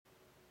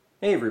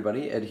Hey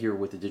everybody, Ed here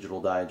with the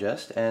Digital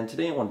Digest, and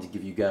today I wanted to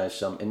give you guys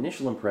some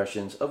initial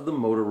impressions of the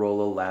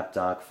Motorola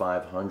Lapdock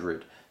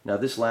 500. Now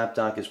this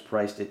lapdock is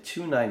priced at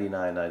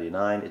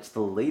 $299.99. It's the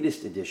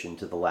latest addition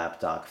to the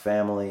Lapdock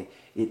family.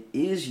 It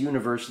is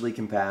universally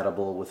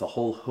compatible with a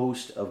whole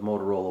host of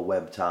Motorola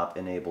web-top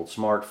enabled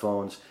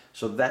smartphones,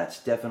 so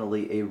that's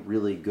definitely a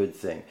really good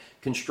thing.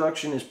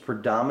 Construction is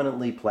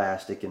predominantly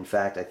plastic. In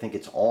fact, I think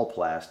it's all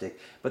plastic,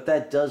 but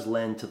that does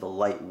lend to the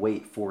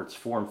lightweight for its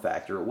form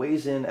factor. It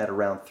weighs in at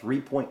around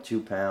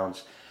 3.2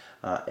 pounds.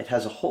 It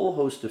has a whole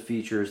host of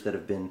features that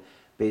have been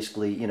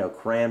basically,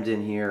 crammed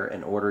in here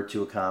in order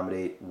to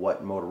accommodate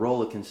what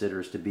Motorola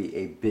considers to be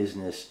a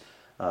business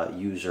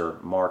user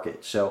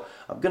market. So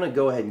I'm going to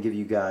go ahead and give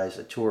you guys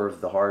a tour of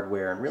the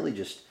hardware and really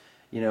just,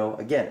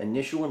 again,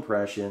 initial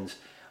impressions.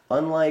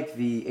 Unlike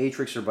the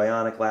Atrix or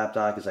Bionic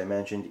Lapdock, as I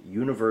mentioned,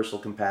 universal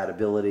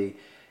compatibility.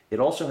 It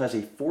also has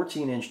a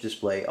 14-inch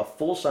display, a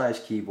full-size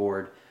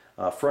keyboard,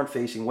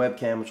 front-facing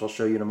webcam, which I'll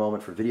show you in a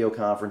moment for video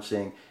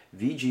conferencing,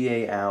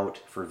 VGA out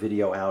for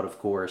video out, of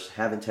course.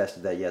 Haven't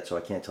tested that yet, so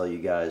I can't tell you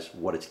guys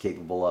what it's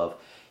capable of.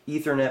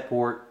 Ethernet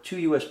port,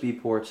 2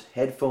 USB ports,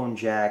 headphone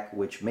jack,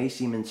 which may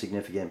seem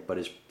insignificant, but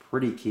is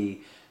pretty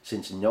key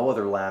since no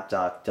other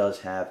lapdog does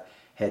have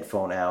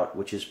headphone out,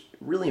 which is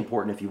really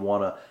important if you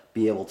want to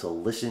be able to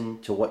listen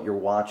to what you're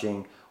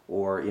watching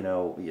or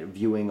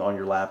viewing on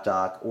your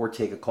lapdog or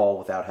take a call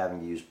without having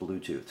to use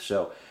Bluetooth.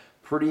 So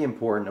pretty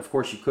important. Of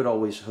course, you could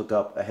always hook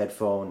up a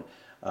headphone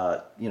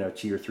to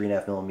your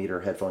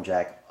 3.5mm headphone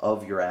jack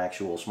of your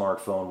actual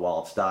smartphone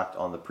while it's docked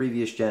on the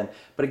previous gen.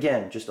 But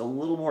again, just a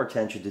little more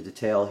attention to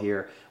detail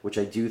here, which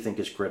I do think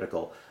is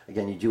critical.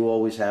 Again, you do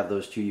always have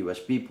those 2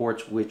 USB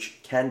ports,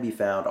 which can be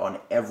found on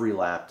every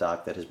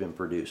lapdog that has been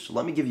produced. So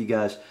let me give you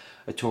guys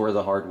a tour of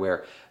the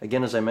hardware.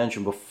 Again, as I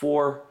mentioned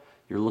before,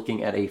 you're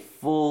looking at a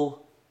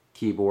full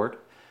keyboard.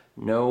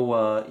 No,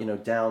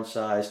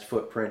 downsized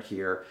footprint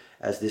here,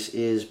 as this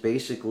is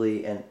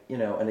basically an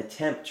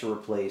attempt to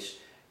replace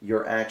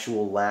your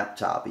actual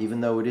laptop, even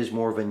though it is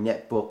more of a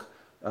netbook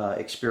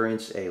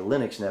experience, a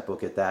Linux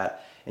netbook at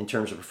that, in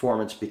terms of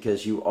performance,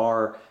 because you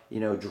are,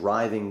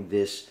 driving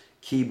this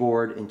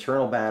keyboard,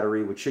 internal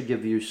battery, which should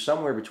give you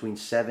somewhere between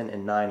 7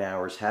 and 9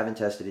 hours. Haven't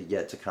tested it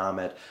yet to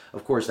comment.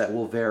 Of course, that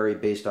will vary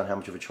based on how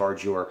much of a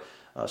charge your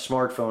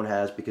smartphone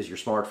has, because your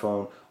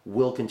smartphone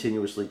will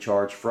continuously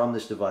charge from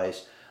this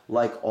device,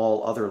 like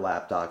all other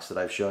lapdogs that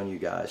I've shown you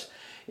guys.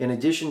 In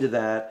addition to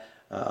that,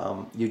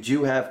 you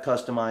do have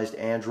customized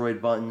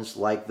Android buttons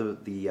like the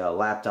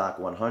Lapdock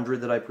 100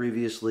 that I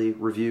previously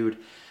reviewed.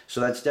 So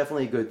that's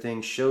definitely a good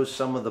thing. Shows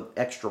some of the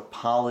extra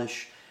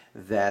polish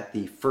that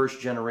the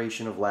first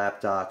generation of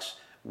lapdogs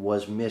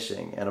was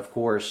missing. And of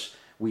course,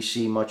 we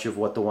see much of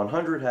what the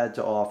 100 had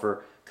to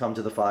offer come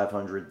to the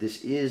 500.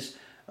 This is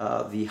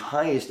the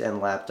highest end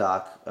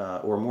lapdog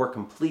or more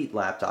complete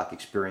lapdog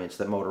experience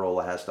that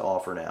Motorola has to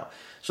offer now.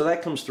 So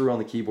that comes through on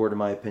the keyboard, in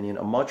my opinion.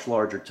 A much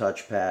larger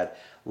touchpad,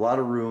 a lot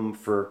of room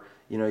for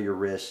your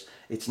wrists.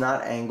 It's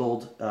not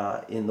angled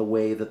in the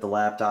way that the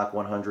Lapdock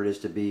 100 is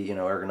to be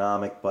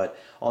ergonomic, but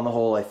on the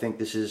whole, I think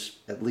this is,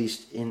 at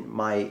least in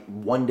my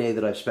one day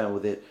that I've spent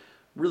with it,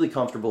 really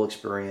comfortable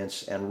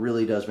experience, and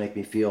really does make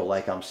me feel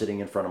like I'm sitting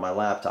in front of my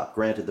laptop.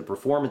 Granted, the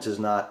performance is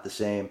not the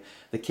same.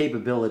 The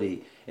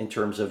capability in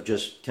terms of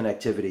just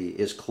connectivity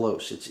is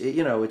close. It's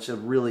it's a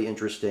really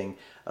interesting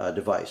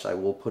device. I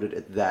will put it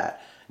at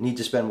that. Need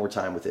to spend more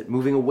time with it.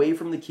 Moving away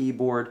from the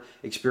keyboard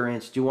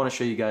experience, do want to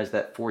show you guys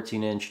that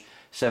 14-inch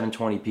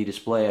 720p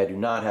display. I do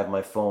not have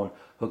my phone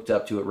hooked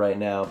up to it right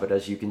now, but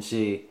as you can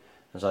see,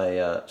 as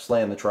I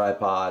slam the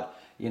tripod,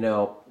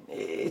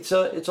 it's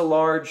a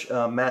large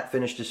matte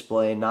finish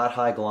display, not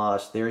high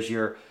gloss. There's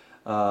your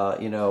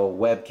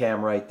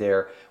webcam right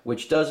there,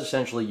 which does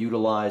essentially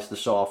utilize the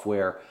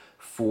software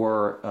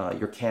for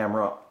your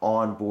camera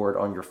on board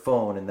on your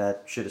phone, and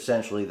that should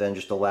essentially then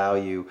just allow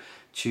you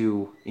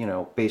to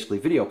basically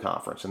video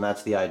conference, and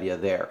that's the idea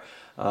there.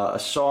 A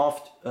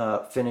soft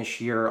finish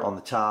here on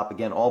the top,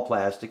 again all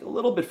plastic, a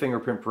little bit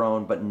fingerprint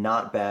prone, but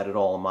not bad at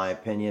all in my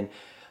opinion.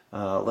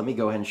 Let me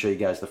go ahead and show you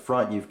guys the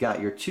front. You've got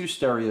your 2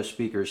 stereo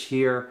speakers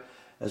here,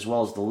 as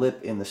well as the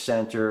lip in the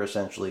center,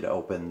 essentially to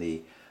open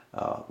the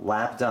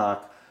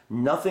lapdock.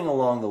 Nothing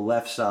along the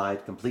left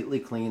side,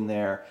 completely clean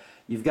there.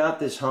 You've got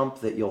this hump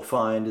that you'll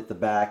find at the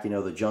back,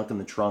 the junk in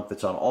the trunk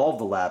that's on all of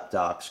the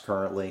lapdogs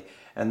currently,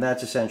 and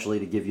that's essentially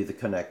to give you the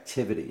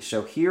connectivity.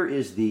 So here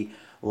is the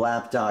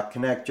lapdock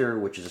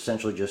connector, which is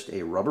essentially just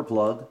a rubber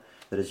plug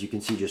that, as you can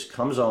see, just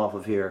comes off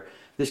of here.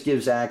 This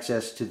gives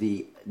access to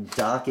the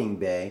docking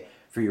bay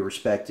for your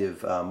respective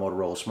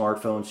Motorola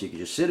smartphone, so you can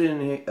just sit it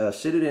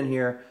in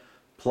here,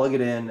 plug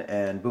it in,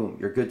 and boom,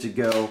 you're good to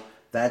go.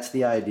 That's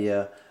the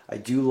idea. I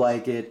do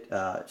like it.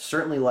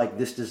 Certainly like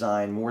this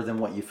design more than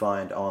what you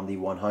find on the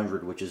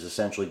 100, which is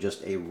essentially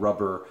just a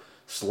rubber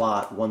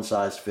slot, one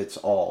size fits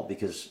all,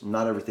 because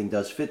not everything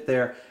does fit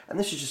there, and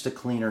this is just a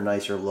cleaner,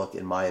 nicer look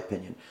in my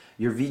opinion.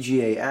 Your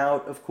VGA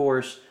out, of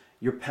course,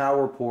 your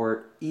power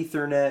port,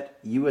 Ethernet,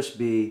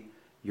 USB,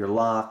 your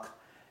lock,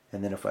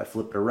 And then if I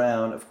flip it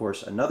around, of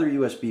course, another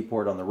USB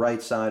port on the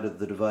right side of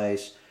the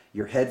device,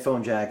 your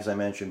headphone jack, as I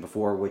mentioned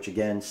before, which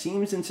again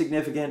seems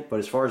insignificant, but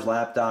as far as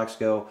lapdocs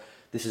go,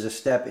 this is a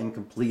step in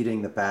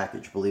completing the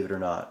package, believe it or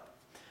not.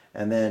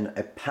 And then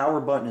a power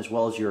button as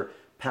well as your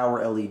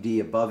power LED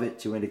above it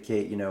to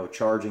indicate,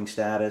 charging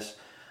status.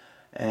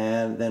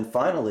 And then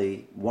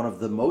finally, one of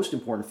the most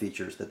important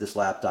features that this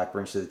lapdog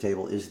brings to the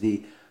table is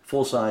the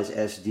full-size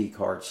SD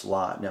card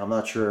slot. Now, I'm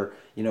not sure,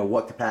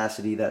 what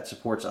capacity that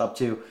supports up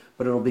to,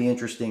 but it'll be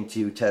interesting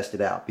to test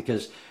it out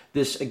because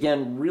this,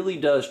 again, really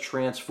does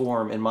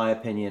transform, in my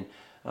opinion,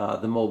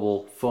 the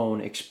mobile phone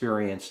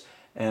experience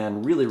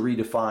and really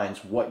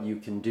redefines what you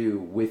can do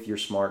with your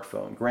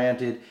smartphone.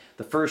 Granted,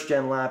 the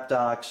first-gen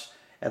lapdocs,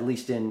 at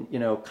least in,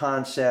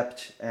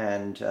 concept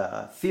and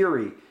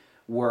theory,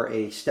 were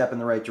a step in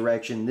the right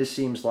direction. This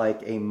seems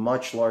like a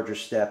much larger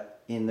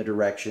step in the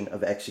direction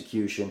of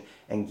execution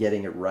and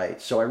getting it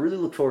right. So I really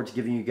look forward to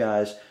giving you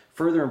guys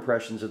further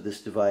impressions of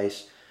this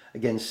device.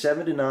 Again,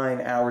 7 to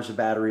 9 hours of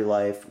battery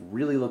life.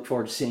 Really look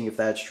forward to seeing if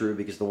that's true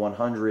because the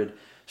 100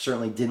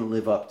 certainly didn't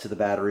live up to the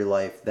battery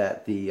life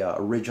that the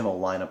original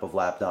lineup of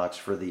lapdocs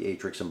for the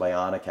Atrix and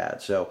Bionic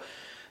had. So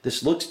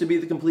this looks to be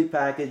the complete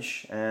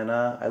package, and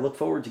I look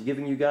forward to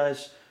giving you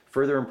guys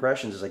further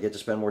impressions as I get to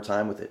spend more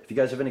time with it. If you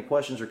guys have any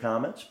questions or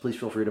comments, please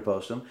feel free to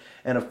post them.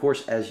 And of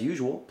course, as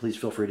usual, please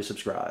feel free to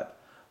subscribe.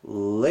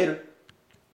 Later.